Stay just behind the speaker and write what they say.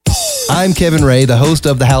I'm Kevin Ray, the host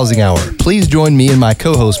of The Housing Hour. Please join me and my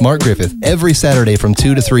co-host Mark Griffith every Saturday from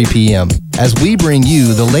 2 to 3 p.m. as we bring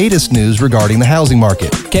you the latest news regarding the housing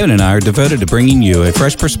market. Kevin and I are devoted to bringing you a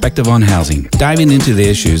fresh perspective on housing, diving into the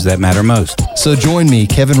issues that matter most. So join me,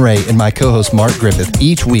 Kevin Ray, and my co-host Mark Griffith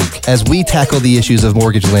each week as we tackle the issues of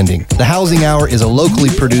mortgage lending. The Housing Hour is a locally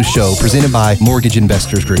produced show presented by Mortgage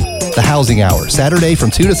Investors Group. The Housing Hour, Saturday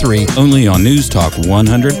from 2 to 3. Only on News Talk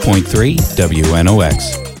 100.3 WNOX.